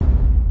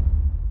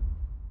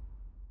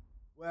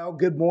Well,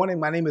 good morning.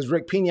 My name is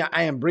Rick Pina.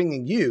 I am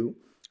bringing you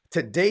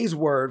today's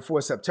word for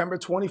September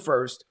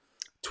 21st,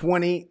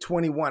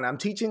 2021. I'm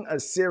teaching a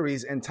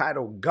series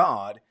entitled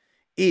God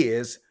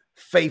is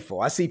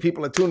Faithful. I see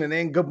people are tuning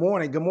in. Good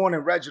morning. Good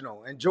morning,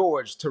 Reginald and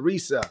George,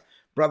 Teresa,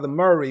 Brother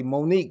Murray,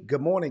 Monique.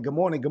 Good morning. Good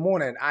morning. Good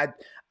morning.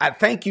 I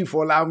thank you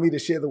for allowing me to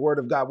share the word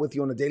of God with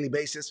you on a daily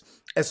basis,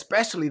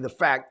 especially the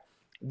fact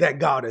that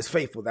God is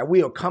faithful, that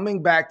we are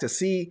coming back to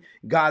see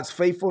God's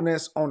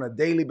faithfulness on a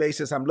daily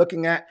basis. I'm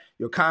looking at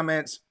your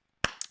comments.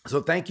 So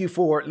thank you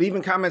for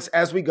leaving comments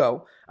as we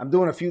go. I'm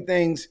doing a few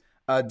things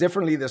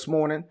differently this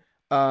morning.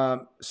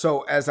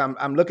 So as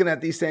I'm looking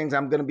at these things,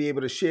 I'm going to be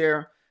able to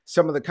share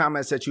some of the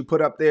comments that you put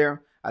up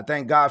there. I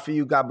thank God for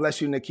you. God bless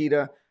you,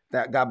 Nikita.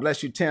 God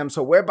bless you, Tim.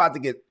 So we're about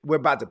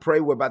to pray.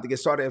 We're about to get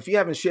started. If you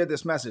haven't shared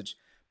this message,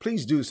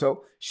 please do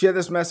so. Share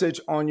this message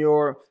on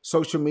your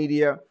social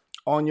media,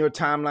 on your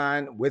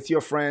timeline, with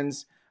your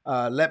friends.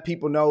 Let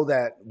people know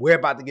that we're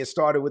about to get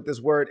started with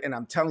this word, and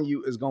I'm telling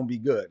you, it's going to be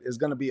good. It's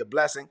going to be a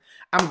blessing.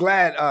 I'm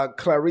glad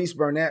Clarice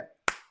Burnett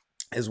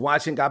is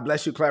watching. God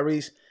bless you,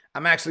 Clarice.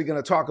 I'm actually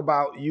going to talk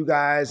about you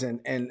guys,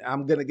 and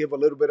I'm going to give a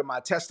little bit of my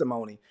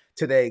testimony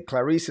today.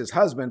 Clarice's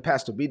husband,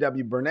 Pastor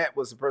B.W. Burnett,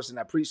 was the person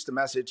that preached the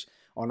message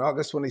on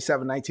August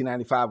 27,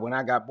 1995, when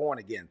I got born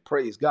again.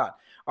 Praise God.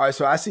 All right,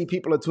 so I see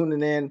people are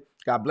tuning in.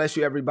 God bless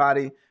you,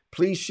 everybody.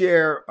 Please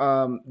share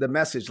the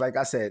message. Like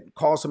I said,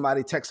 call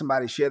somebody, text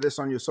somebody, share this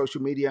on your social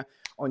media,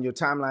 on your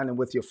timeline, and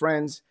with your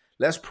friends.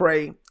 Let's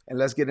pray and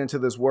let's get into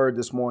this word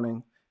this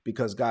morning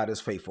because God is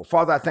faithful.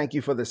 Father, I thank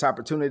you for this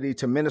opportunity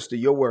to minister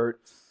your word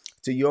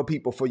to your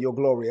people for your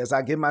glory. As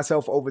I give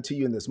myself over to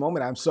you in this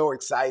moment, I'm so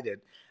excited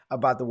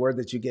about the word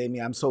that you gave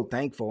me. I'm so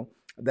thankful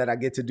that I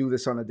get to do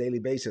this on a daily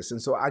basis.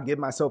 And so I give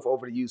myself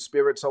over to you,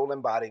 spirit, soul,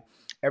 and body.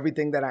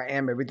 Everything that I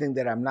am, everything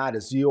that I'm not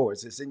is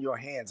yours. It's in your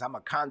hands. I'm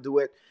a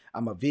conduit.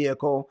 I'm a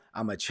vehicle.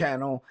 I'm a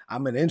channel.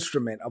 I'm an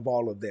instrument of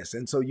all of this.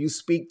 And so you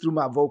speak through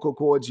my vocal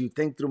cords. You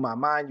think through my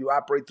mind. You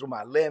operate through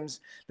my limbs,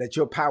 that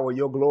your power,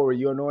 your glory,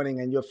 your anointing,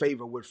 and your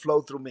favor would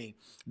flow through me,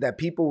 that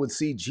people would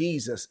see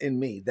Jesus in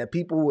me, that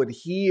people would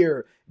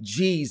hear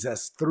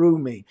Jesus through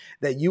me,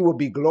 that you will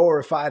be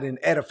glorified and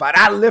edified.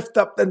 I lift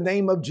up the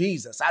name of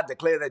Jesus. I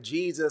declare that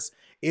Jesus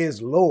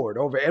is Lord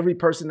over every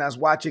person that's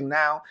watching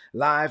now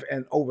live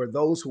and over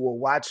those who will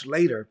watch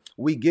later.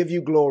 We give you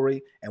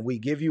glory and we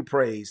give you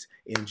praise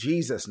in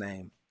Jesus'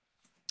 name.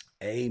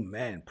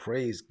 Amen.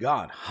 Praise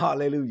God.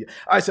 Hallelujah.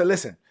 All right. So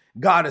listen,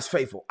 God is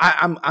faithful.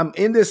 I'm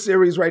in this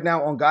series right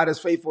now on God is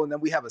faithful. And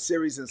then we have a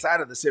series inside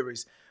of the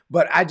series,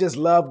 but I just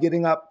love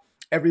getting up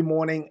every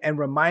morning and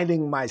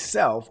reminding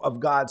myself of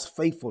God's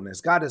faithfulness.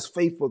 God is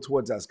faithful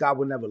towards us. God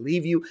will never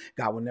leave you.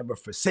 God will never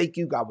forsake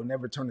you. God will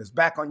never turn his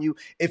back on you.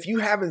 If you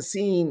haven't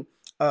seen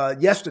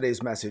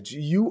yesterday's message,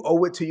 you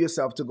owe it to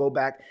yourself to go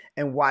back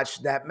and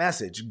watch that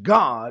message.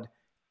 God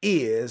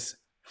is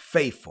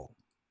faithful.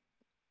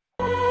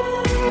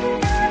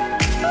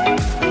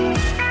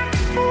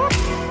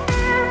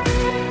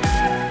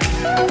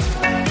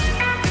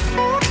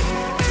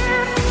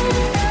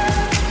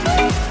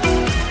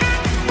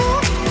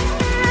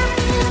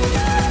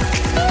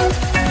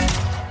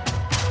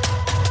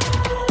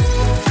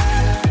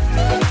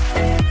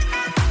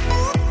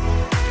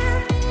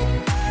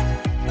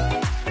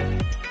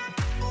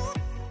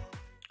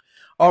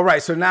 All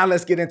right, so now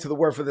let's get into the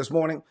word for this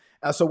morning.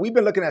 So we've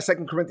been looking at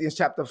 2 Corinthians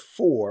chapter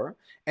 4,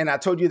 and I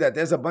told you that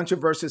there's a bunch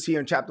of verses here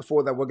in chapter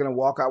 4 that we're going to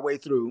walk our way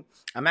through.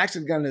 I'm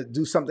actually going to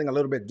do something a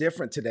little bit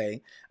different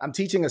today. I'm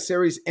teaching a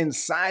series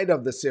inside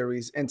of the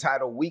series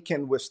entitled We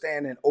Can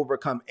Withstand and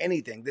Overcome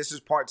Anything. This is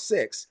part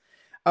 6.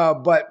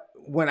 But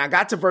when I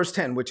got to verse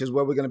 10, which is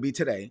where we're going to be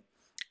today,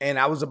 and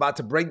I was about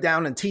to break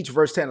down and teach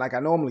verse 10 like I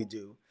normally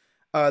do,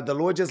 the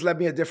Lord just led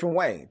me a different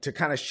way to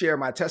kind of share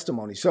my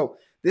testimony. So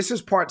this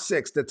is part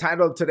 6. The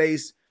title of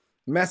today's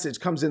message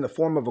comes in the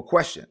form of a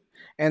question.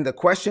 And the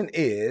question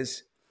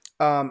is,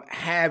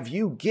 have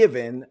you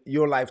given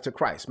your life to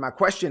Christ? My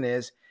question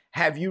is,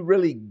 have you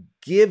really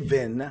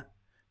given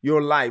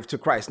your life to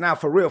Christ? Now,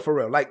 for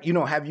real, like,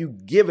 have you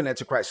given it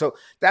to Christ? So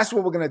that's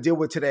what we're going to deal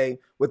with today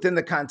within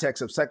the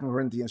context of 2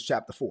 Corinthians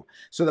chapter 4.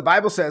 So the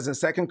Bible says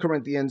in 2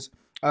 Corinthians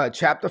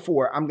chapter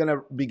 4, I'm going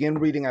to begin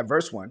reading at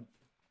verse 1.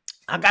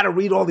 I got to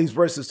read all these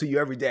verses to you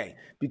every day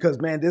because,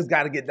 man, this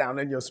got to get down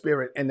in your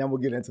spirit, and then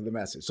we'll get into the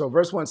message. So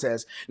verse 1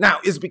 says, now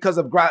it's because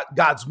of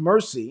God's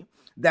mercy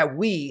that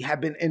we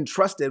have been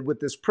entrusted with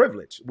this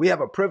privilege. We have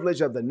a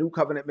privilege of the new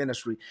covenant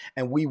ministry,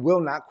 and we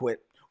will not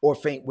quit or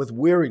faint with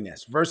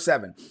weariness. Verse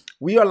 7,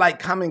 we are like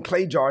common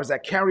clay jars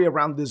that carry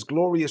around this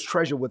glorious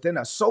treasure within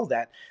us so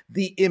that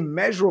the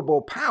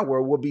immeasurable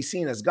power will be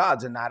seen as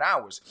God's and not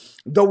ours.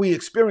 Though we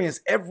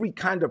experience every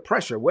kind of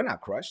pressure, we're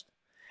not crushed.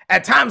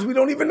 At times, we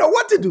don't even know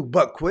what to do,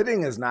 but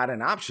quitting is not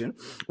an option.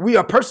 We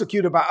are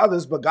persecuted by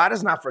others, but God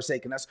has not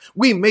forsaken us.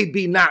 We may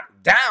be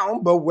knocked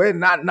down, but we're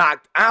not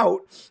knocked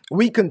out.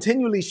 We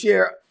continually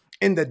share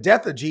in the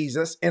death of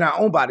Jesus in our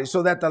own body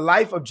so that the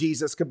life of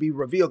Jesus could be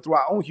revealed through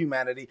our own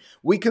humanity.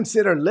 We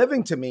consider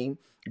living to mean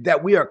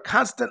that we are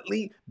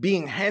constantly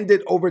being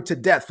handed over to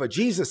death for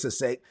Jesus'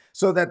 sake,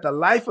 so that the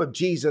life of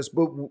Jesus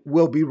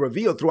will be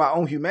revealed through our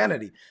own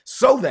humanity.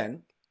 So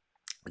then,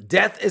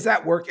 death is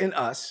at work in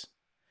us,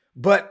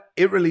 but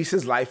it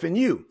releases life in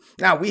you.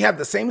 Now, we have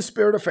the same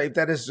spirit of faith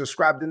that is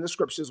described in the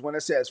scriptures when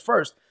it says,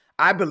 first,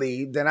 I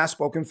believe, then I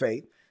spoke in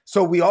faith.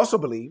 So we also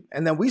believe,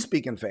 and then we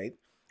speak in faith.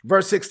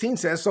 Verse 16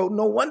 says, so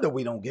no wonder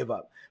we don't give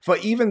up. For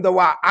even though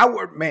our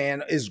outward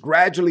man is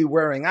gradually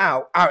wearing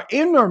out, our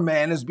inner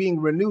man is being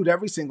renewed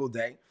every single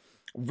day.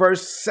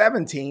 Verse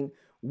 17,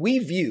 we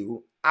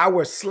view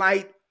our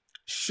slight,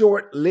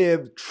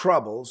 short-lived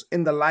troubles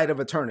in the light of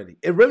eternity.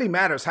 It really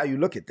matters how you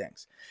look at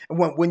things. And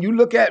when you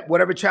look at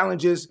whatever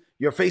challenges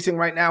you're facing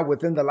right now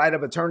within the light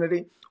of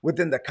eternity,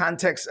 within the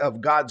context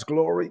of God's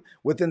glory,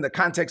 within the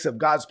context of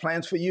God's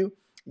plans for you,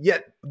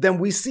 yet then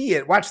we see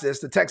it. Watch this.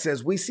 The text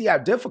says, we see our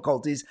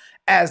difficulties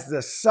as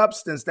the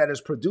substance that is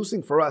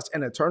producing for us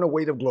an eternal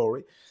weight of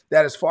glory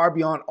that is far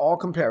beyond all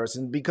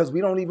comparison, because we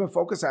don't even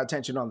focus our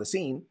attention on the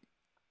seen.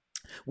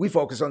 We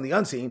focus on the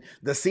unseen.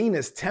 The seen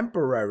is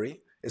temporary,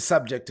 is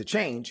subject to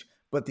change,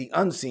 but the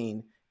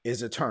unseen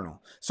is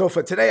eternal. So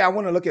for today, I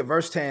want to look at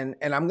verse 10,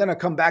 and I'm going to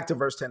come back to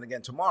verse 10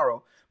 again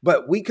tomorrow,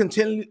 but we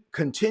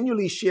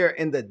continually share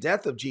in the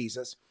death of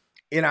Jesus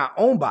in our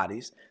own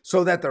bodies,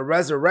 so that the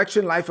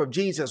resurrection life of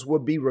Jesus will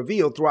be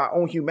revealed through our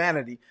own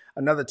humanity.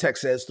 Another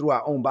text says through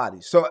our own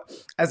bodies. So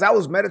as I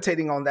was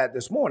meditating on that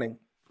this morning,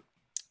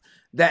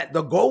 that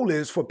the goal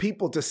is for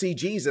people to see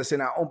Jesus in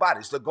our own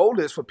bodies. The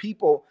goal is for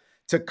people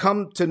to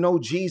come to know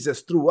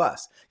Jesus through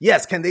us.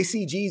 Yes, can they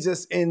see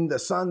Jesus in the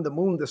sun, the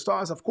moon, the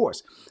stars? Of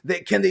course.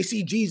 Can they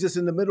see Jesus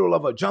in the middle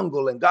of a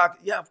jungle and God?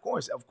 Yeah, of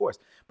course.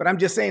 But I'm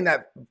just saying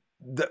that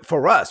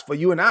for us, for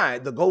you and I,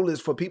 the goal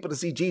is for people to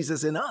see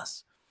Jesus in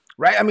us.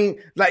 Right? I mean,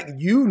 like,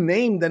 you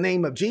name the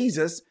name of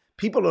Jesus,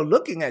 people are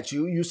looking at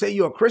you. You say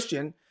you're a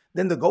Christian,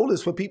 then the goal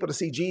is for people to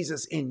see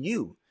Jesus in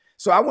you.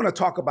 So I want to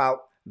talk about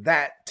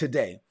that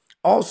today.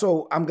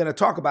 Also, I'm going to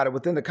talk about it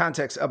within the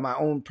context of my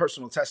own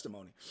personal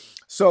testimony.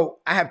 So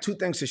I have two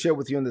things to share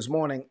with you in this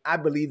morning. I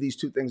believe these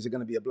two things are going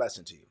to be a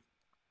blessing to you.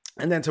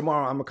 And then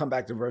tomorrow I'm going to come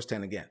back to verse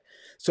 10 again.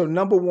 So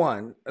number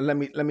one, let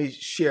me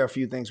share a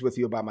few things with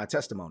you about my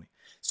testimony.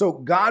 So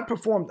God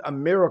performed a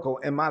miracle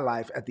in my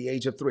life at the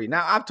age of 3.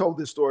 Now, I've told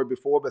this story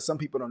before, but some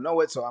people don't know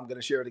it, so I'm going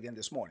to share it again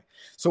this morning.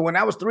 So when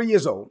I was 3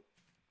 years old,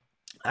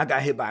 I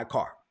got hit by a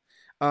car.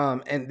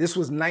 And this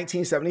was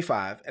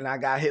 1975, and I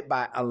got hit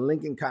by a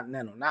Lincoln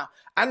Continental. Now,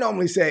 I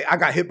normally say I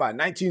got hit by a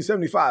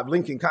 1975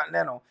 Lincoln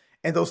Continental,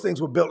 and those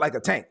things were built like a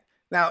tank.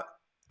 Now,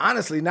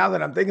 honestly, now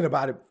that I'm thinking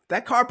about it,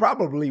 that car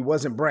probably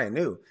wasn't brand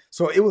new.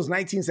 So it was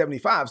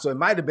 1975. So it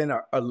might have been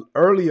an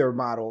earlier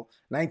model,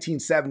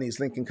 1970s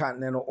Lincoln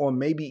Continental, or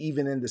maybe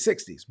even in the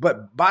 60s.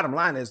 But bottom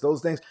line is,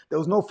 those things, there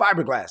was no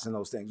fiberglass in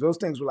those things. Those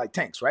things were like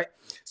tanks, right?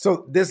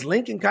 So this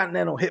Lincoln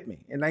Continental hit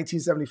me in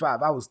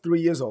 1975. I was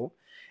 3 years old.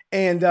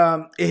 And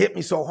it hit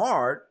me so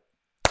hard,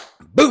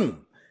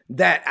 boom,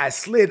 that I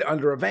slid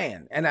under a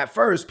van. And at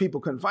first,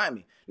 people couldn't find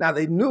me. Now,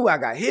 they knew I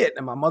got hit,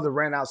 and my mother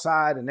ran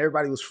outside, and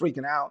everybody was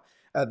freaking out.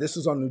 This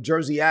was on New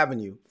Jersey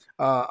Avenue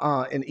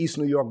in East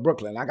New York,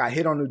 Brooklyn. I got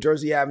hit on New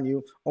Jersey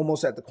Avenue,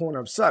 almost at the corner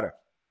of Sutter.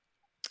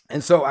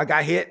 And so I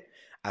got hit.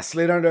 I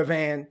slid under a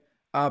van.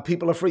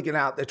 People are freaking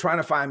out. They're trying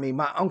to find me.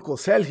 My uncle,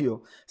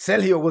 Sergio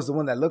was the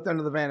one that looked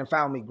under the van and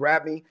found me,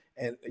 grabbed me,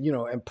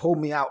 and pulled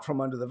me out from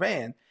under the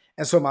van.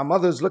 And so my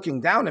mother's looking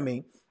down at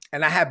me,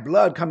 and I had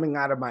blood coming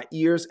out of my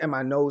ears and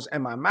my nose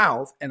and my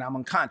mouth, and I'm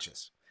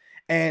unconscious.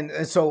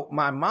 And so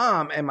my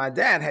mom and my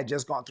dad had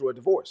just gone through a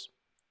divorce.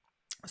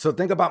 So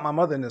think about my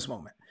mother in this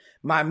moment.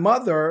 My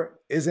mother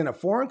is in a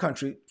foreign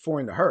country,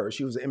 foreign to her.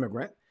 She was an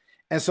immigrant.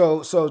 And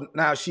so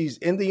now she's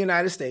in the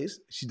United States.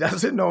 She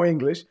doesn't know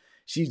English.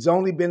 She's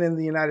only been in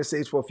the United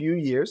States for a few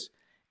years,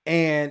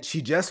 and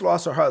she just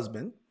lost her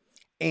husband,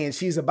 and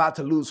she's about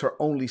to lose her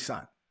only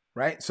son.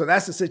 Right? So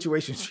that's the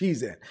situation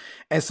she's in.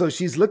 And so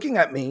she's looking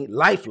at me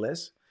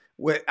lifeless,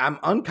 where I'm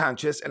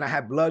unconscious, and I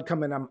have blood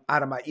coming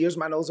out of my ears,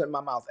 my nose, and my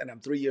mouth, and I'm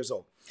 3 years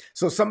old.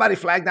 So somebody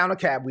flagged down a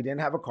cab. We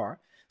didn't have a car.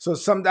 So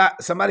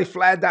somebody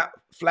flagged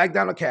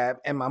down a cab,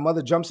 and my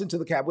mother jumps into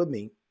the cab with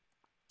me,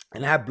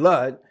 and I have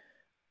blood.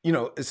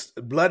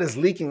 Blood is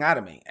leaking out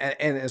of me.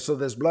 And so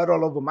there's blood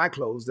all over my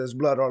clothes. There's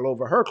blood all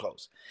over her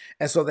clothes.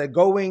 And so they're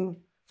going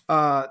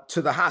to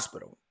the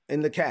hospital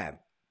in the cab.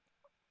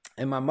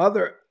 And my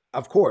mother,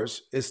 of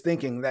course, is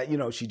thinking that,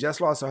 she just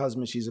lost her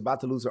husband. She's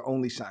about to lose her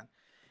only son.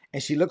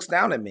 And she looks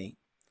down at me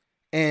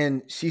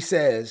and she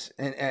says,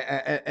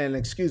 and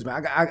excuse me,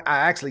 I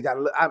actually got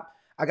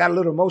a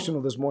little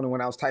emotional this morning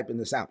when I was typing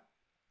this out.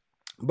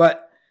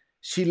 But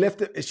she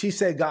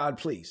said, God,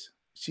 please.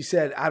 She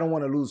said, I don't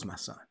want to lose my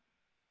son.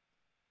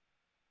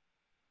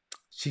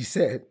 She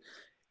said,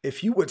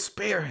 if you would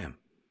spare him,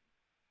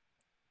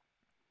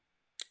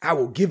 I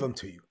will give him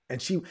to you.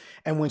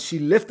 And when she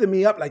lifted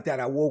me up like that,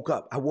 I woke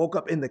up. I woke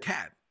up in the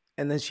cab,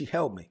 and then she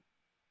held me.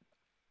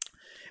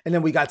 And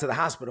then we got to the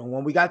hospital.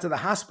 When we got to the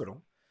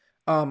hospital,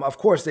 of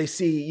course, they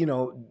see,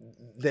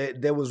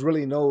 there was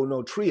really no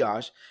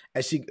triage.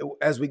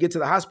 As we get to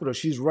the hospital,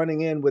 she's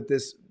running in with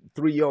this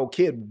 3-year-old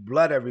kid,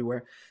 blood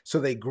everywhere. So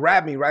they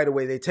grab me right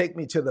away. They take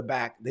me to the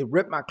back. They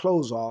rip my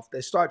clothes off.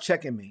 They start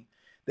checking me.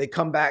 They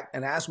come back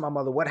and ask my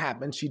mother what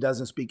happened. She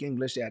doesn't speak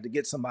English. They had to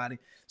get somebody.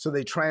 So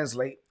they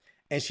translate,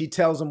 and she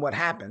tells them what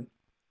happened.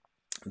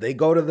 They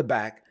go to the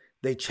back.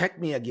 They check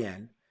me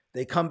again.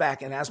 They come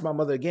back and ask my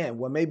mother again.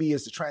 Well, maybe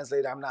it's the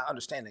translator. I'm not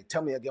understanding.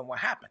 Tell me again what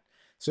happened.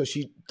 So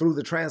she, through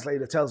the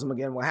translator, tells them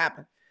again what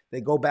happened.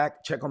 They go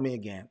back, check on me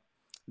again.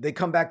 They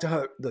come back to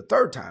her the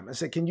third time and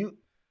say, can you,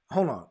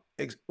 hold on,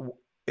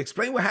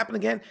 explain what happened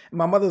again? And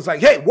my mother was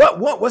like, hey,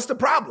 what's the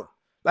problem?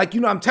 Like,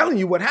 I'm telling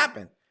you what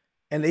happened.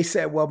 And they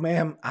said, well,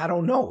 ma'am, I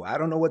don't know. I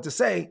don't know what to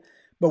say,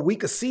 but we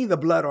could see the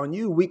blood on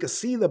you. We could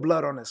see the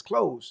blood on his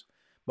clothes,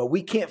 but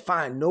we can't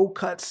find no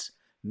cuts,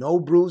 no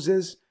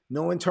bruises,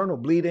 no internal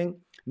bleeding,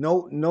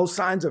 no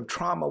signs of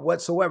trauma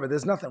whatsoever.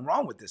 There's nothing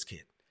wrong with this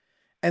kid.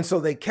 And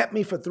so they kept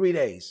me for 3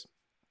 days.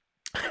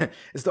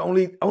 It's the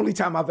only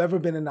time I've ever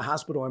been in the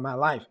hospital in my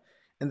life.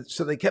 And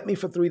so they kept me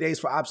for 3 days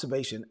for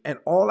observation. And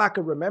all I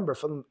could remember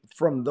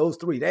from those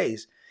 3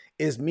 days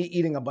is me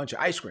eating a bunch of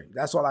ice cream.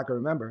 That's all I could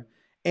remember.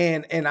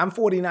 And I'm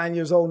 49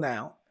 years old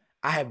now.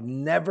 I have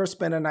never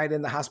spent a night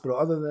in the hospital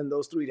other than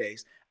those 3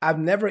 days. I've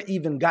never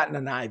even gotten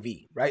an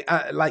IV,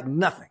 right? Like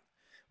nothing.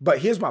 But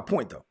here's my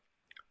point though.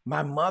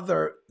 My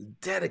mother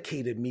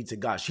dedicated me to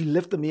God. She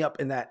lifted me up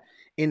in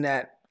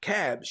that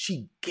cab.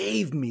 She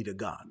gave me to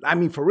God. I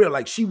mean, for real,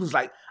 like she was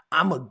like,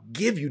 I'm going to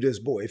give you this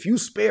boy. If you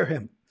spare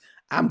him,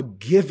 I'm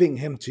giving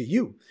him to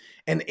you.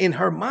 And in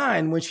her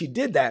mind, when she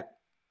did that,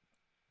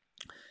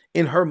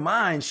 in her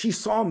mind, she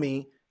saw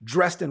me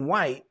dressed in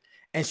white,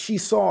 and she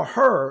saw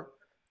her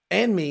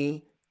and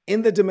me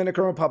in the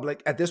Dominican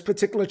Republic at this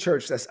particular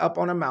church that's up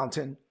on a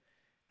mountain,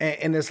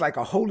 and it's like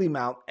a holy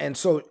mount. And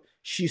so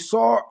she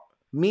saw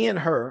me and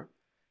her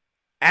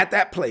at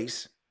that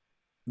place,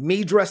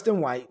 me dressed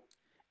in white.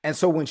 And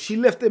so when she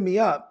lifted me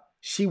up,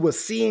 she was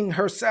seeing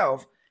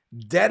herself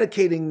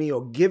dedicating me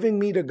or giving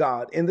me to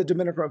God in the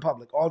Dominican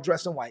Republic, all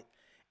dressed in white.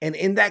 And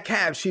in that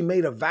cab, she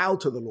made a vow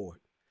to the Lord.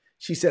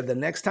 She said, the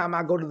next time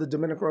I go to the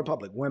Dominican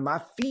Republic, when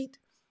my feet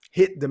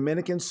hit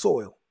Dominican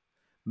soil,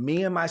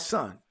 me and my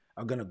son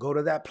are going to go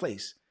to that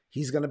place.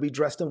 He's going to be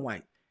dressed in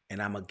white,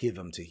 and I'm going to give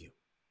him to you.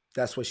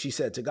 That's what she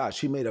said to God.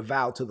 She made a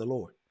vow to the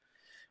Lord,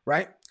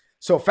 right?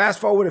 So fast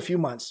forward a few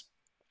months,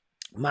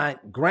 my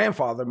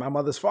grandfather, my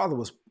mother's father,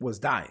 was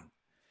dying.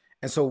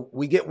 And so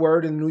we get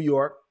word in New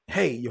York,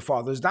 hey, your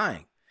father's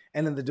dying.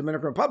 And in the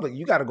Dominican Republic,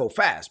 you got to go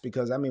fast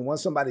because, I mean,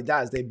 once somebody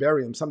dies, they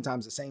bury him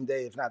sometimes the same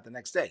day, if not the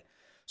next day.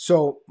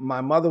 So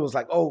my mother was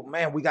like, oh,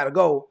 man, we got to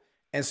go.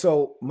 And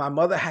so my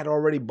mother had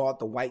already bought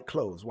the white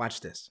clothes. Watch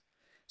this.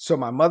 So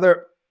my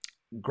mother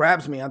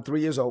grabs me. I'm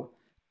 3 years old.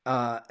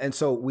 And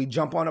so we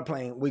jump on a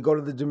plane. We go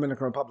to the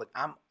Dominican Republic.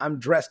 I'm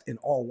dressed in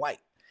all white.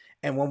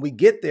 And when we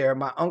get there,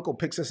 my uncle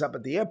picks us up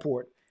at the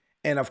airport.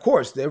 And of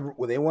course, they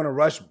want to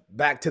rush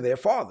back to their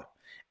father.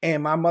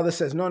 And my mother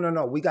says,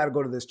 no, we got to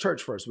go to this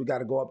church first. We got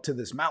to go up to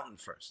this mountain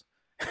first.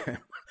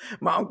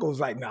 My uncle's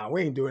like, nah,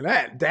 we ain't doing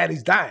that.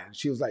 Daddy's dying.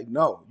 She was like,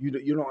 no, you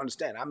don't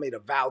understand. I made a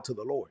vow to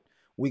the Lord.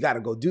 We got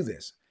to go do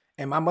this.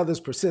 And my mother's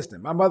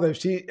persistent. My mother,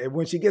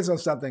 when she gets on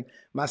something,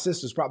 my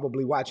sister's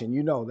probably watching.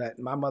 You know that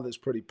my mother's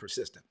pretty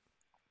persistent.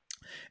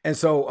 And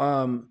so,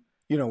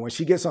 when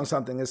she gets on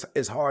something,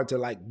 it's hard to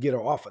like get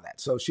her off of that.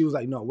 So she was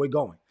like, no, we're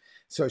going.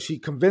 So she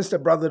convinced her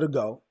brother to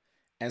go.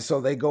 And so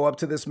they go up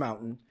to this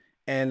mountain.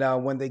 And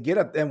when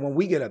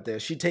we get up there,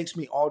 she takes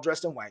me all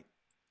dressed in white.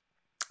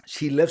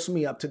 She lifts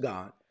me up to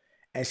God,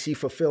 and she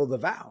fulfilled the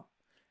vow.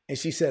 And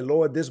she said,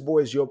 Lord, this boy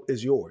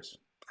is yours.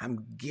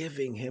 I'm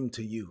giving him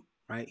to you,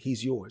 right?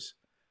 He's yours.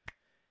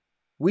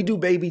 We do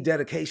baby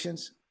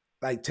dedications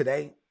like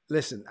today.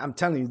 Listen, I'm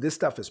telling you, this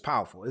stuff is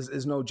powerful.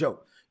 It's no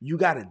joke. You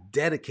got to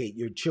dedicate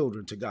your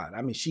children to God.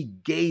 I mean, she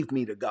gave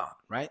me to God,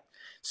 right?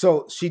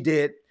 So she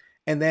did.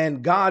 And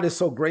then God is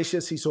so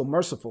gracious. He's so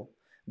merciful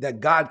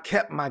that God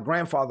kept my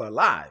grandfather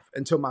alive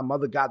until my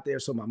mother got there.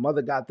 So my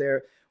mother got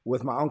there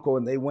with my uncle,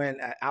 and they went.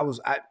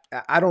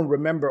 I don't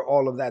remember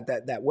all of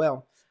that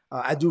well.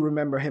 I do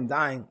remember him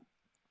dying,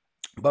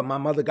 but my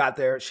mother got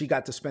there. She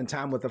got to spend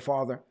time with the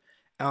father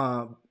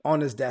on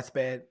his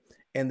deathbed,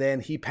 and then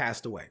he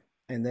passed away.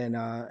 And then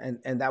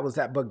and that was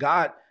that. But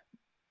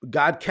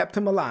God kept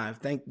him alive.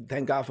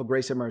 Thank God for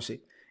grace and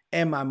mercy.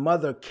 And my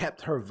mother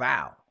kept her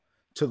vow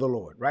to the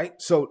Lord, right?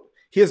 So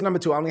here's number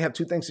 2. I only have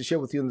 2 things to share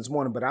with you this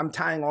morning, but I'm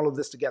tying all of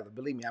this together.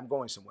 Believe me, I'm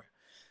going somewhere.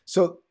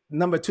 So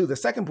number 2, the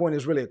second point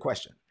is really a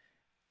question.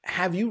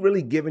 Have you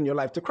really given your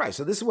life to Christ?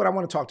 So this is what I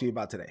want to talk to you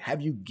about today.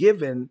 Have you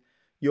given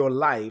your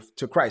life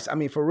to Christ? I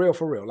mean, for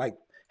real. Like,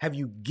 have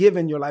you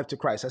given your life to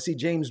Christ? I see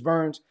James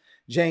Burns.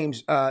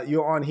 James,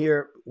 you're on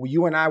here.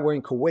 You and I were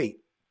in Kuwait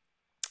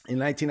in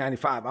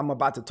 1995. I'm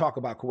about to talk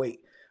about Kuwait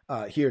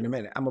here in a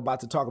minute. I'm about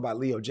to talk about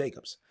Leo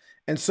Jacobs.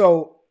 And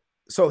so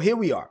here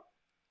we are.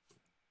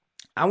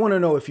 I want to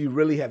know if you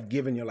really have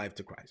given your life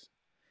to Christ.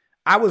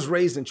 I was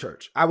raised in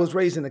church. I was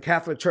raised in the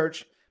Catholic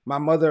Church. My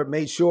mother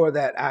made sure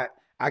that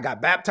I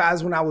got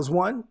baptized when I was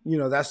 1. You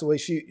know, that's the way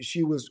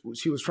she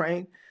was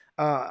trained.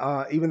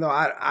 Even though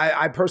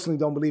I personally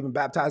don't believe in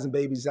baptizing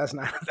babies, that's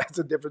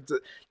a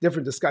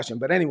different discussion.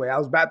 But anyway, I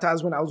was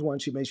baptized when I was 1.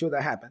 She made sure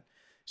that happened.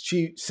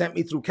 She sent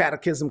me through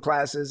catechism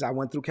classes. I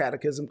went through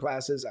catechism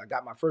classes. I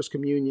got my first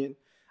communion.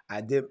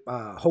 I did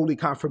holy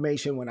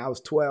confirmation when I was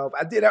 12.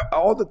 I did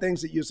all the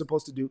things that you're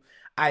supposed to do.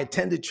 I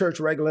attended church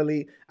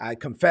regularly. I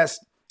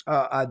confessed.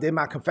 I did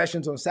my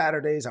confessions on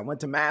Saturdays. I went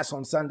to mass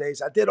on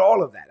Sundays. I did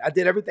all of that. I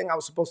did everything I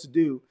was supposed to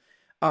do,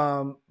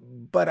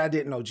 but I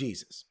didn't know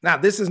Jesus. Now,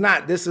 this is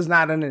not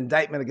an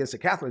indictment against the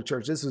Catholic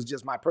Church. This is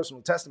just my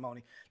personal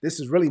testimony. This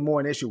is really more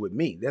an issue with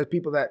me. There's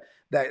people that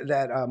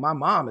my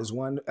mom is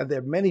one. There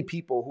are many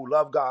people who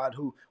love God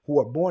who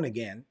are born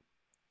again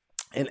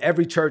in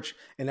every church,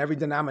 in every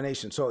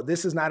denomination. So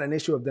this is not an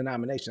issue of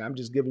denomination. I'm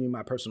just giving you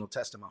my personal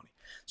testimony.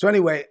 So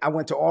anyway, I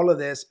went to all of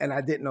this and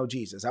I didn't know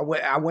Jesus. I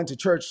went to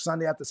church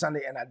Sunday after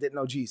Sunday and I didn't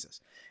know Jesus.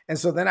 And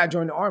so then I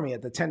joined the Army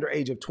at the tender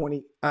age of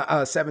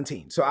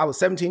 17. So I was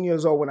 17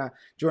 years old when I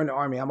joined the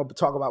Army. I'm going to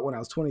talk about when I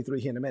was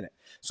 23 here in a minute.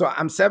 So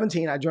I'm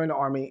 17, I joined the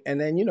Army,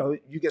 and then, you know,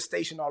 you get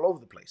stationed all over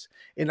the place.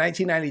 In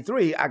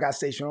 1993, I got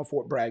stationed on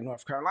Fort Bragg,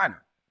 North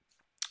Carolina.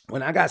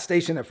 When I got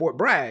stationed at Fort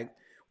Bragg,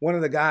 one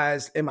of the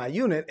guys in my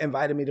unit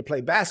invited me to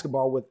play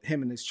basketball with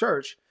him in his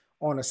church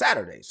on a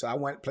Saturday. So I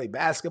went and played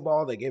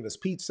basketball. They gave us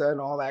pizza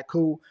and all that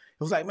cool.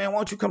 It was like, man, why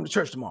don't you come to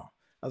church tomorrow?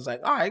 I was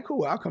like, all right,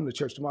 cool. I'll come to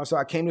church tomorrow. So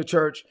I came to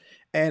church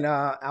and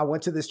I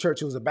went to this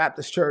church. It was a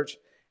Baptist church.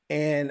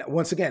 And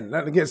once again,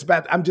 nothing against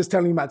Baptist. I'm just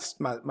telling you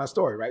my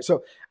story, right?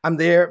 So I'm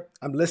there.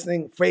 I'm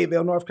listening.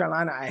 Fayetteville, North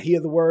Carolina. I hear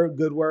the word,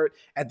 good word.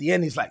 At the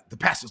end, the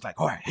pastor's like,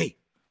 all right, hey,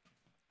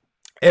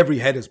 every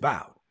head is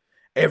bowed.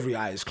 Every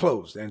eye is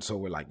closed. And so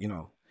we're like, you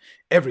know,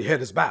 every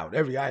head is bowed.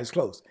 Every eye is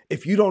closed.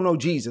 If you don't know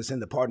Jesus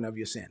and the pardon of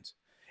your sins,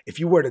 if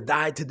you were to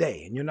die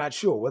today and you're not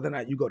sure whether or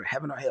not you go to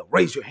heaven or hell,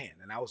 raise your hand.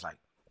 And I was like,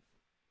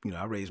 you know,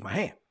 I raised my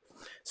hand.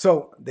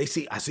 So I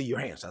see your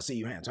hands. I see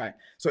your hands. All right.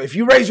 So if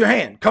you raise your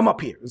hand, come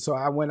up here. And so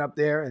I went up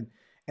there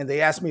and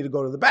they asked me to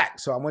go to the back.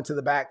 So I went to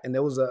the back and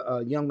there was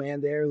a young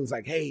man there who was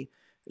like, hey,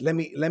 let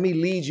me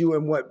lead you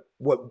in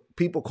what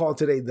people call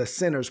today the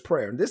sinner's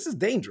prayer. And this is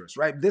dangerous,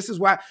 right? This is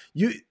why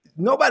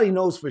nobody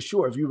knows for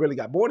sure if you really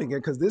got born again,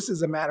 because this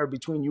is a matter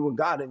between you and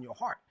God in your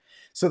heart.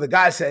 So the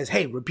guy says,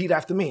 hey, repeat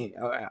after me.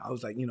 I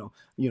was like,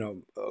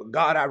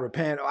 God, I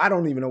repent. I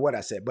don't even know what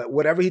I said, but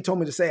whatever he told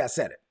me to say, I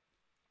said it.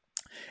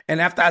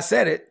 And after I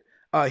said it,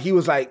 he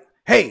was like,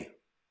 hey,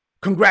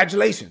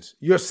 congratulations,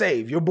 you're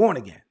saved, you're born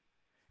again.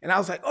 And I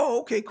was like, oh,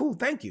 okay, cool,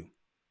 thank you.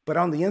 But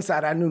on the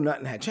inside, I knew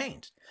nothing had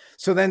changed.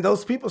 So then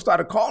those people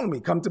started calling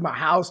me, come to my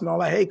house and all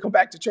that, hey, come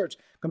back to church,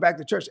 come back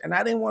to church. And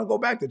I didn't want to go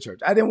back to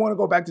church. I didn't want to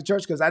go back to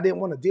church because I didn't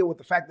want to deal with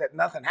the fact that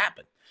nothing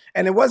happened.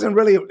 And it wasn't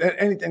really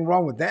anything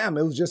wrong with them.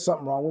 It was just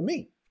something wrong with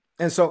me.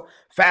 And so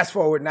fast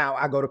forward now,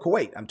 I go to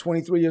Kuwait. I'm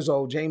 23 years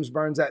old. James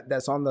Burns,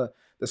 that's on the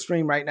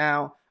stream right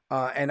now.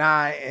 And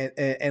I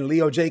and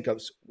Leo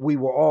Jacobs,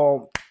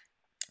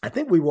 I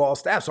think we were all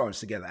staff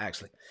sergeants together,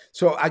 actually.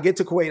 So I get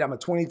to Kuwait. I'm a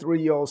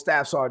 23-year-old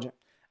staff sergeant.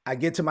 I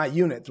get to my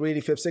unit,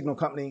 385th Signal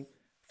Company,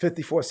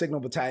 54th Signal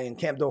Battalion,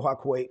 Camp Doha,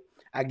 Kuwait.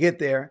 I get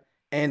there,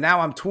 and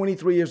now I'm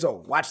 23 years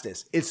old. Watch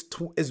this.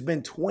 It's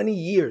been 20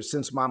 years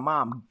since my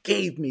mom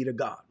gave me to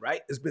God,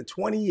 right? It's been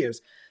 20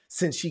 years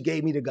since she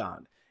gave me to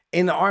God.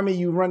 In the Army,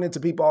 you run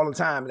into people all the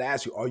time that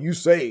ask you, are you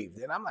saved?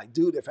 And I'm like,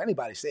 dude, if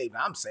anybody's saved,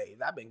 I'm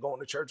saved. I've been going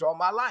to church all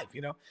my life,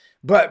 you know?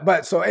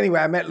 But so anyway,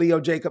 I met Leo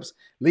Jacobs.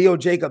 Leo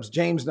Jacobs,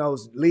 James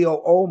knows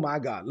Leo. Oh my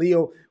God.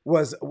 Leo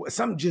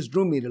something just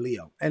drew me to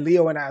Leo. And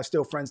Leo and I are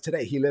still friends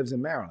today. He lives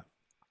in Maryland.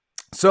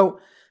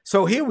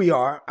 So here we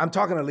are. I'm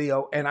talking to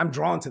Leo and I'm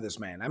drawn to this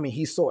man. I mean,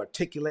 he's so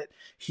articulate.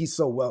 He's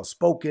so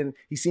well-spoken.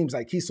 He seems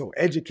like he's so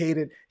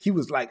educated. He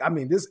was like,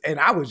 and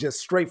I was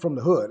just straight from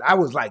the hood. I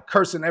was like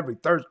cursing every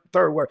third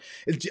word.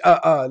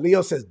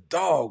 Leo says,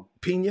 dog,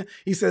 Pina.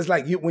 He says,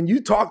 like, when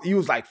you talk, he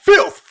was like,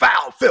 filth,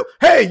 foul, filth.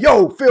 Hey,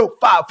 yo, filth,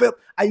 foul, filth.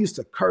 I used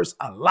to curse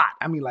a lot.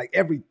 I mean, like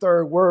every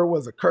third word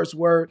was a curse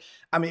word.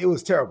 I mean, it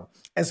was terrible.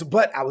 And so,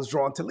 but I was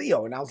drawn to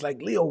Leo and I was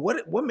like, Leo,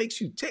 what makes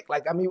you tick?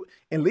 Like, I mean,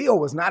 and Leo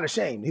was not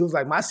ashamed. He was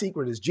like, my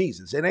secret is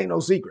Jesus. It ain't no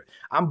secret.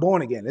 I'm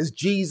born again. It's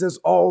Jesus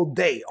all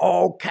day,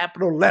 all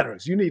capital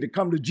letters. You need to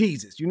come to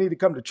Jesus. You need to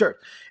come to church.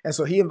 And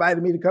so he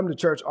invited me to come to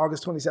church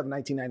August 27,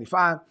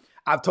 1995.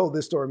 I've told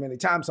this story many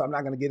times, so I'm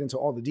not going to get into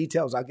all the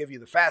details. I'll give you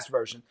the fast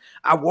version.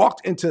 I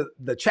walked into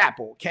the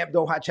chapel, Camp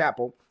Doha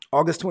Chapel,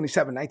 August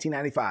 27,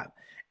 1995,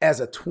 as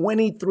a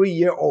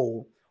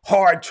 23-year-old,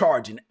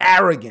 hard-charging,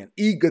 arrogant,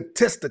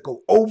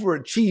 egotistical,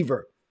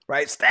 overachiever,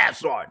 right? Staff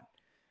sergeant.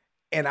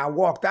 And I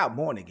walked out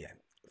born again.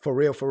 For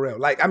real, for real.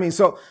 Like, I mean,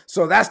 so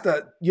that's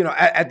at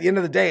the end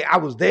of the day, I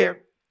was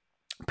there.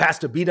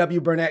 Pastor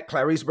B.W. Burnett,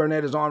 Clarice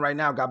Burnett is on right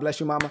now. God bless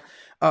you, mama.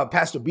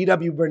 Pastor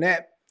B.W.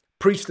 Burnett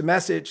preached the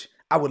message.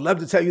 I would love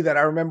to tell you that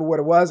I remember what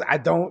it was. I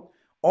don't.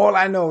 All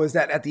I know is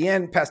that at the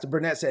end, Pastor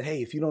Burnett said,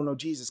 hey, if you don't know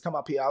Jesus, come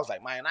up here. I was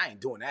like, man, I ain't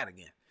doing that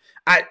again.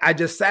 I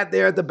just sat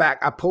there at the back.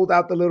 I pulled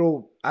out the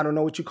little, I don't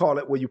know what you call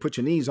it, where you put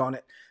your knees on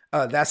it.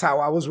 That's how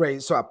I was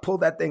raised. So I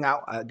pulled that thing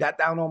out. I got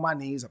down on my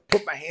knees. I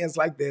put my hands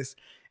like this.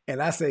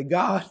 And I said,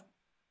 God,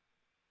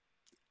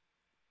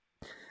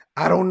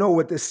 I don't know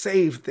what this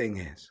saved thing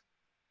is,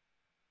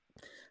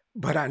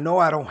 but I know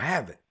I don't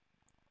have it.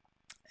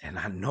 And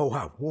I know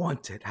I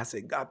want it. I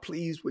said, God,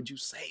 please, would you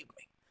save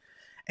me?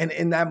 And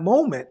in that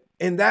moment,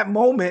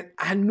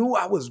 I knew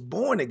I was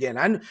born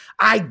again.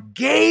 I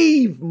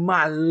gave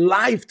my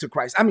life to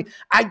Christ. I mean,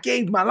 I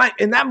gave my life.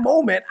 In that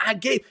moment, I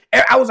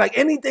was like,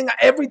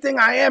 everything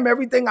I am,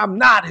 everything I'm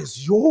not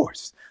is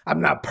yours. I'm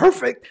not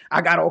perfect.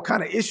 I got all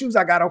kind of issues.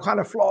 I got all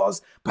kind of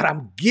flaws, but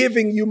I'm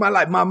giving you my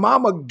life. My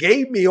mama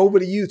gave me over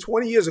to you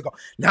 20 years ago.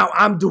 Now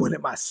I'm doing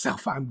it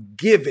myself. I'm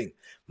giving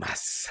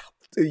myself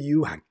to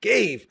you. I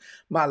gave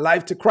my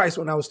life to Christ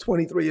when I was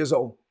 23 years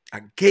old.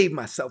 I gave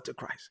myself to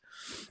Christ.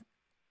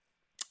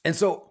 And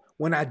so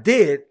when I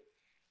did,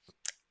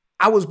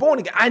 I was born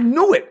again. I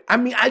knew it. I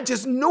mean, I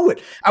just knew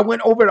it. I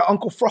went over to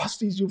Uncle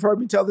Frosty's. You've heard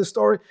me tell this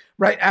story,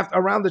 right?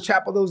 Around the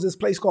chapel, there was this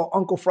place called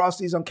Uncle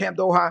Frosty's on Camp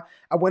Doha.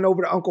 I went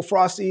over to Uncle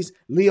Frosty's.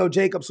 Leo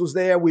Jacobs was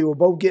there. We were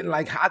both getting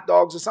like hot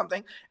dogs or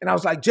something. And I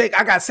was like, Jake,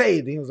 I got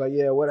saved. And he was like,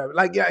 yeah, whatever.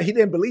 Like, yeah, he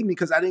didn't believe me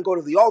because I didn't go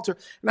to the altar.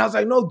 And I was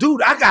like, no,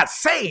 dude, I got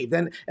saved.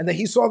 And then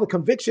he saw the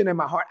conviction in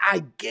my heart.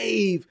 I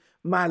gave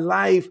my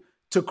life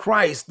to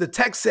Christ. The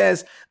text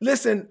says,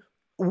 listen,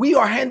 we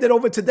are handed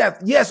over to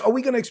death. Yes. Are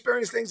we going to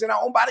experience things in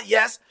our own body?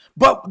 Yes.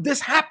 But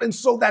this happens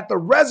so that the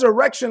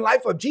resurrection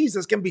life of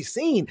Jesus can be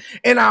seen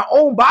in our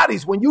own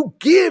bodies. When you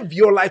give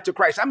your life to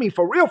Christ, I mean,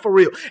 for real,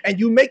 and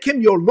you make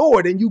him your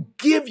Lord and you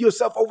give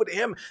yourself over to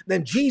him,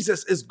 then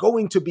Jesus is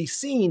going to be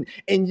seen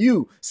in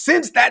you.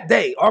 Since that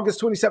day, August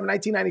 27,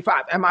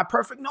 1995, am I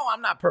perfect? No,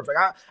 I'm not perfect.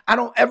 I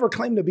don't ever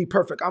claim to be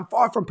perfect. I'm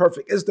far from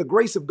perfect. It's the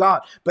grace of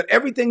God. But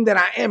everything that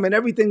I am and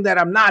everything that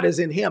I'm not is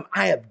in him.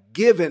 I have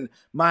given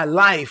my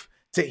life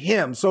to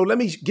him. So let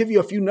me give you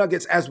a few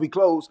nuggets as we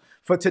close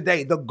for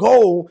today. The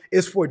goal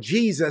is for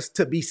Jesus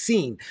to be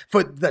seen.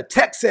 For the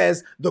text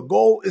says the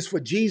goal is for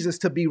Jesus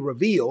to be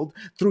revealed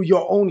through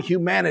your own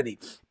humanity.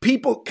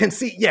 People can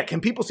see, yeah.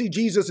 Can people see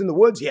Jesus in the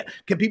woods? Yeah.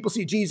 Can people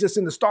see Jesus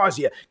in the stars?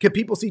 Yeah. Can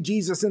people see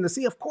Jesus in the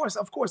sea? Of course,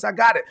 I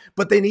got it.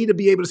 But they need to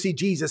be able to see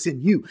Jesus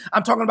in you.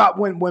 I'm talking about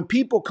when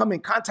people come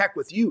in contact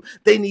with you,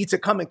 they need to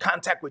come in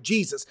contact with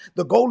Jesus.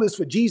 The goal is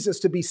for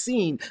Jesus to be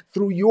seen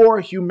through your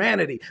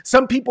humanity.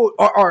 Some people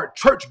are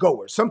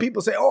churchgoers. Some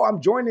people say, oh, I'm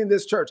joining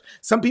this church.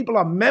 Some people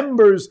are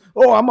members.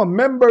 Oh, I'm a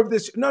member of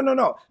this.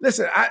 No.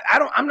 Listen,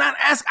 I'm not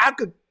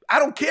asking. I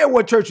don't care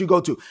what church you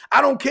go to.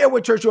 I don't care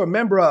what church you're a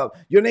member of.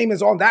 Your name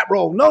is on that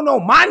roll. No,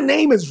 my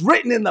name is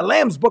written in the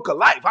Lamb's Book of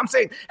Life. I'm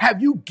saying,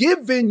 have you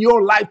given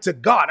your life to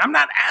God? I'm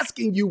not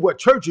asking you what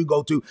church you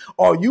go to.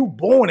 Are you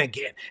born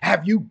again?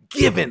 Have you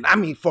given, I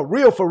mean, for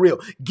real,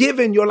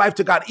 given your life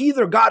to God?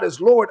 Either God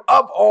is Lord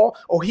of all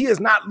or he is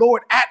not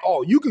Lord at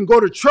all. You can go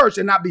to church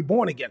and not be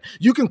born again.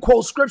 You can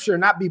quote scripture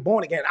and not be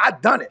born again.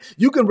 I've done it.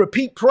 You can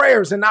repeat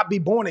prayers and not be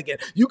born again.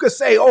 You can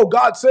say, oh,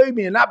 God save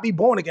me and not be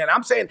born again.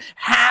 I'm saying,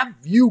 have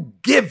you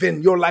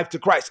given your life to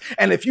Christ?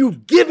 And if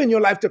you've given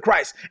your life to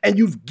Christ and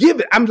you've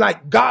given, I'm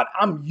like, God,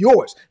 I'm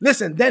yours.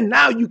 Listen, then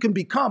now you can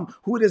become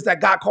who it is that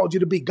God called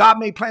you to be. God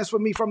made plans for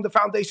me from the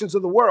foundations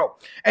of the world.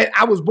 And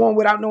I was born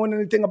without knowing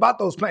anything about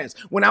those plans.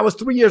 When I was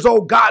 3 years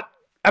old,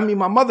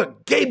 my mother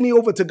gave me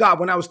over to God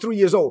when I was 3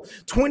 years old.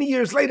 20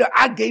 years later,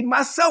 I gave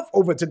myself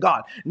over to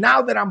God.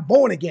 Now that I'm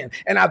born again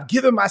and I've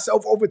given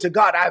myself over to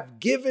God, I've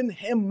given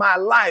him my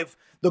life.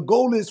 The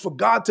goal is for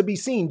God to be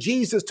seen,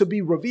 Jesus to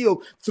be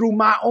revealed through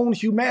my own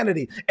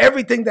humanity.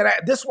 Everything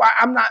this is why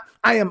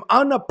I am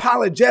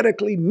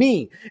unapologetically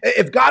me.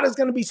 If God is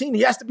going to be seen,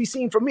 he has to be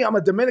seen for me. I'm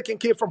a Dominican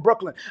kid from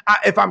Brooklyn.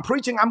 If I'm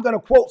preaching, I'm going to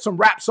quote some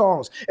rap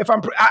songs. If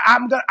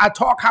I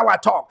talk how I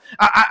talk.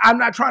 I'm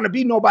not trying to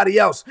be nobody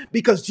else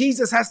because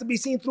Jesus has to be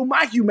seen through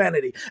my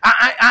humanity.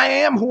 I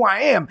am who I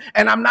am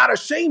and I'm not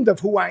ashamed of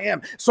who I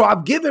am. So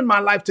I've given my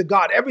life to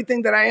God,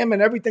 everything that I am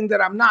and everything that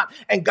I'm not.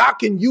 And God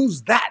can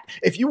use that.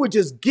 If you would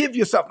just give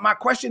yourself. My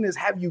question is,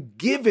 have you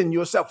given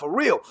yourself for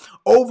real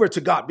over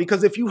to God?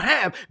 Because if you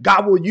have,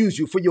 God will use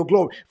you for your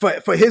glory,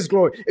 for his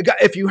glory.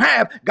 If you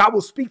have, God will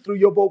speak through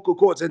your vocal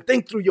cords and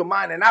think through your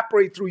mind and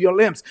operate through your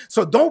limbs.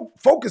 So don't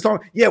focus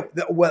on,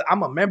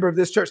 I'm a member of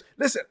this church.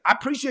 Listen, I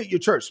appreciate your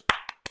church.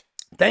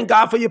 Thank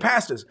God for your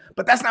pastors.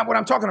 But that's not what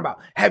I'm talking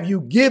about. Have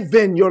you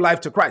given your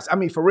life to Christ? I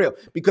mean, for real.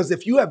 Because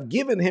if you have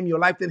given him your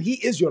life, then he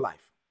is your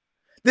life.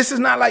 This is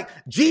not like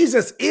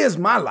Jesus is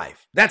my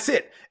life. That's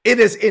it. It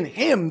is in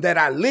him that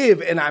I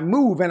live and I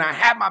move and I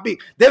have my being.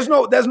 There's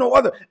no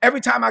other.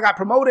 Every time I got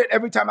promoted,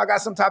 every time I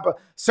got some type of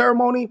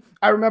ceremony,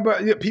 I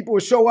remember people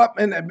would show up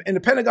in the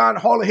Pentagon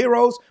Hall of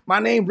Heroes. My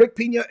name, Rick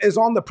Pina, is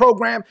on the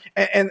program,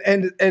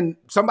 and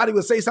somebody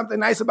would say something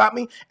nice about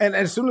me. And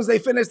as soon as they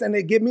finished and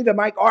they give me the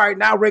mic, all right,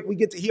 now, Rick, we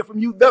get to hear from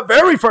you. The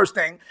very first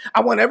thing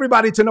I want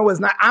everybody to know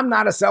is I'm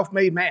not a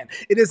self-made man.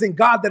 It is in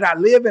God that I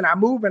live and I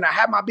move and I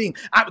have my being.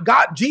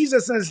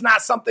 Jesus is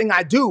not something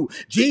I do.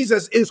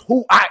 Jesus is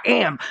who I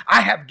am.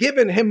 I have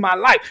given him my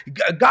life.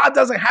 God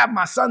doesn't have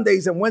my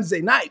Sundays and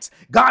Wednesday nights.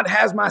 God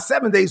has my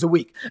 7 days a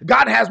week.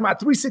 God has my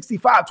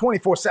 365,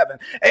 24/7.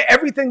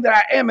 Everything that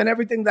I am and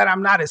everything that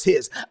I'm not is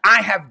his.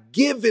 I have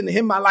given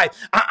him my life.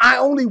 I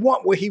only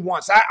want what he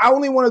wants. I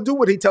only want to do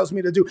what he tells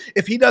me to do.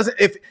 If he doesn't,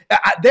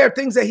 there are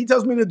things that he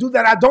tells me to do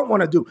that I don't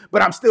want to do,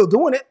 but I'm still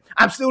doing it.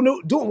 I'm still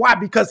doing. Why?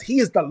 Because he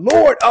is the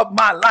Lord of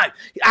my life.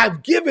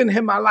 I've given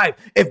him my life.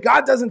 If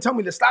God doesn't tell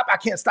me to stop, I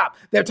can't stop.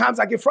 There are times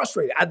I get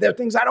frustrated. There are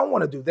things I don't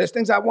want to do. There's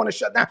things I want to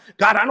shut down.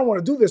 God, I don't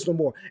want to do this no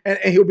more. And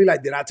he'll be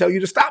like, did I tell you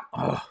to stop?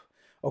 Oh,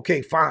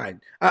 okay,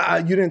 fine.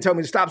 You didn't tell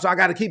me to stop, so I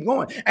got to keep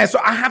going. And so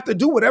I have to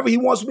do whatever he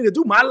wants me to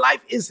do. My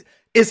life is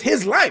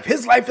his life.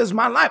 His life is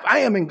my life. I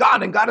am in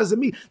God and God is in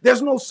me.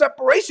 There's no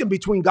separation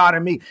between God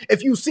and me.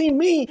 If you've seen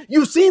me,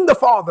 you've seen the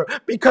Father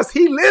because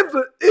he lives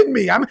in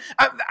me.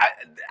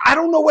 I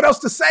don't know what else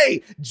to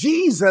say.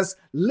 Jesus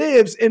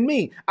lives in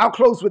me. I'll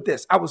close with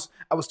this. I was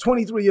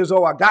 23 years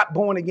old. I got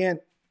born again.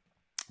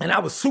 And I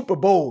was super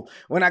bold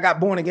when I got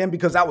born again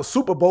because I was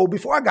super bold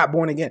before I got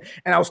born again.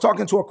 And I was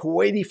talking to a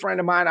Kuwaiti friend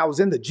of mine. I was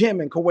in the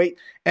gym in Kuwait.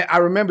 And I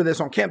remember this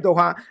on Camp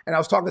Doha. And I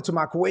was talking to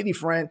my Kuwaiti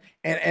friend.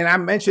 And I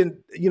mentioned,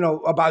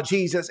 about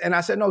Jesus. And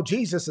I said, no,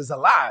 Jesus is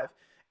alive.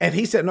 And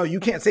he said, no, you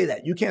can't say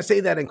that. You can't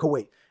say that in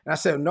Kuwait. And I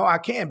said, no, I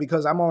can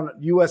because I'm on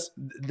U.S.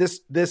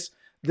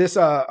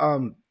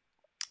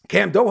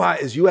 Camp Doha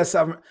is U.S.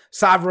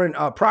 sovereign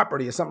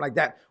property or something like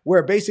that,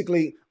 where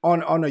basically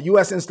on a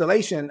U.S.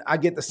 installation, I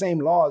get the same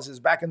laws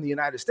as back in the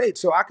United States.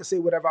 So I can say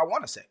whatever I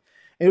want to say.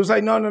 And it was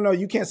like, no,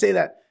 you can't say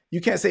that.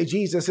 You can't say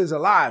Jesus is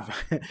alive.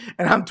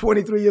 And I'm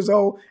 23 years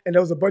old and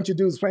there was a bunch of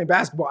dudes playing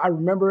basketball. I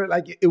remember it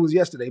like it was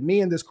yesterday. Me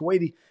and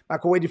my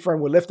Kuwaiti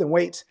friend were lifting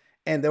weights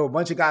and there were a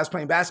bunch of guys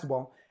playing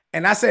basketball.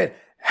 And I said,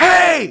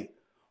 hey,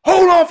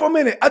 hold on for a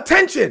minute.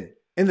 Attention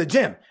in the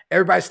gym.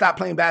 Everybody stopped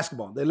playing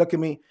basketball. They look at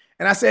me.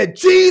 And I said,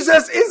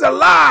 Jesus is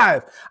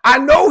alive. I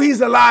know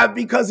he's alive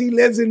because he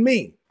lives in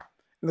me.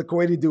 And the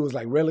Kuwaiti dude was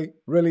like, really?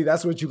 Really?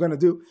 That's what you're going to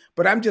do?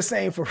 But I'm just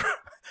saying for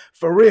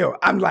real,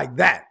 I'm like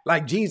that.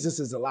 Like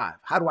Jesus is alive.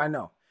 How do I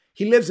know?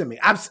 He lives in me.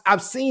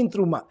 I've seen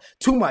through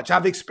too much.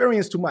 I've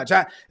experienced too much.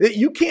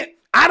 You can't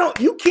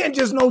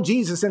just know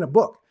Jesus in a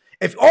book.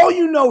 If all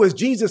you know is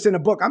Jesus in a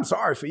book, I'm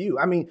sorry for you.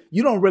 I mean,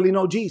 you don't really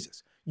know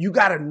Jesus. You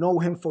got to know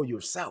him for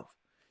yourself.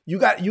 You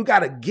got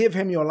to give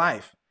him your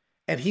life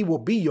and he will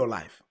be your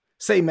life.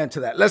 Say amen to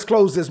that. Let's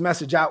close this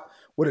message out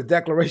with a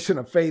declaration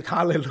of faith.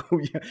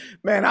 Hallelujah.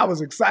 Man, I was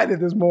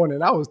excited this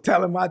morning. I was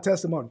telling my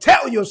testimony.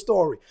 Tell your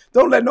story.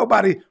 Don't let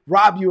nobody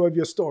rob you of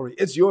your story.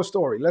 It's your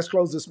story. Let's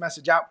close this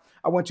message out.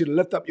 I want you to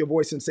lift up your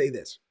voice and say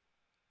this.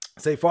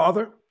 Say,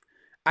 Father,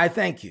 I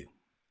thank you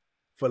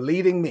for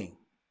leading me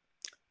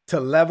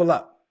to level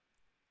up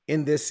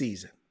in this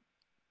season.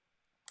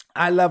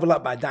 I level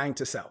up by dying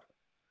to self.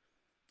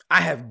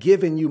 I have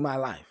given you my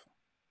life.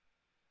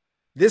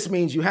 This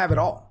means you have it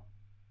all.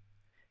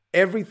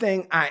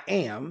 Everything I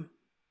am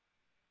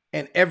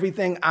and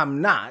everything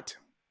I'm not,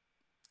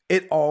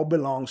 it all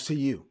belongs to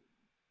you.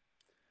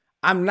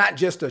 I'm not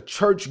just a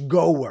church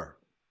goer.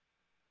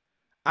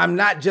 I'm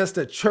not just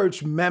a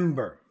church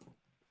member.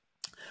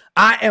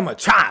 I am a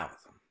child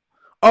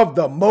of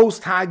the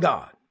Most High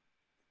God,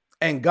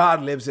 and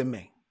God lives in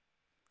me.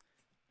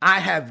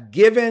 I have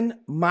given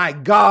my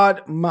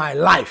God my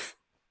life.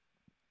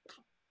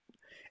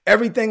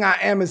 Everything I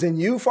am is in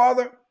you,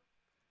 Father.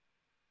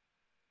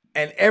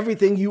 And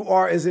everything you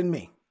are is in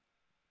me.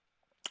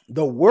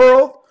 The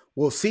world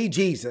will see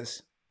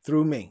Jesus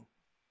through me.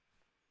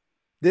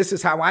 This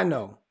is how I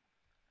know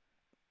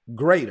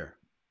greater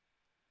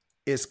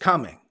is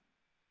coming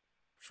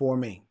for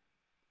me.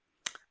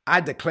 I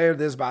declare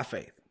this by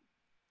faith.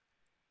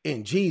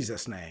 In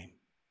Jesus' name,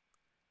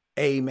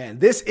 amen.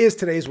 This is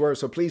today's word,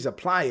 so please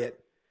apply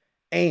it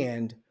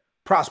and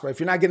prosper. If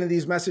you're not getting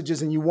these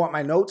messages and you want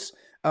my notes,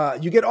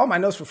 you get all my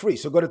notes for free.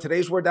 So go to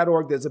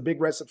today'sword.org. There's a big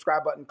red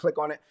subscribe button. Click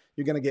on it.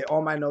 You're going to get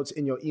all my notes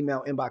in your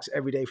email inbox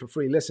every day for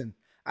free. Listen,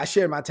 I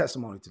shared my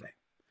testimony today.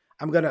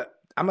 I'm going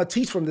to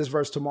teach from this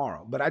verse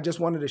tomorrow, but I just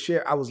wanted to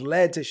share. I was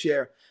led to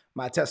share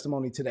my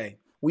testimony today.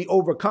 We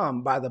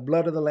overcome by the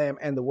blood of the Lamb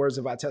and the words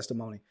of our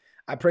testimony.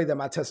 I pray that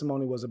my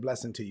testimony was a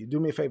blessing to you. Do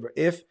me a favor.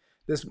 If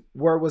this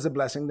word was a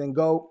blessing, then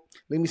go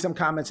leave me some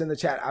comments in the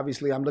chat.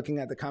 Obviously, I'm looking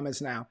at the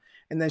comments now.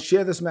 And then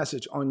share this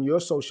message on your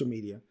social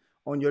media,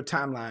 on your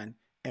timeline,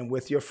 and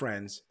with your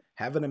friends.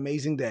 Have an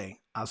amazing day.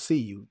 I'll see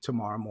you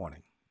tomorrow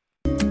morning.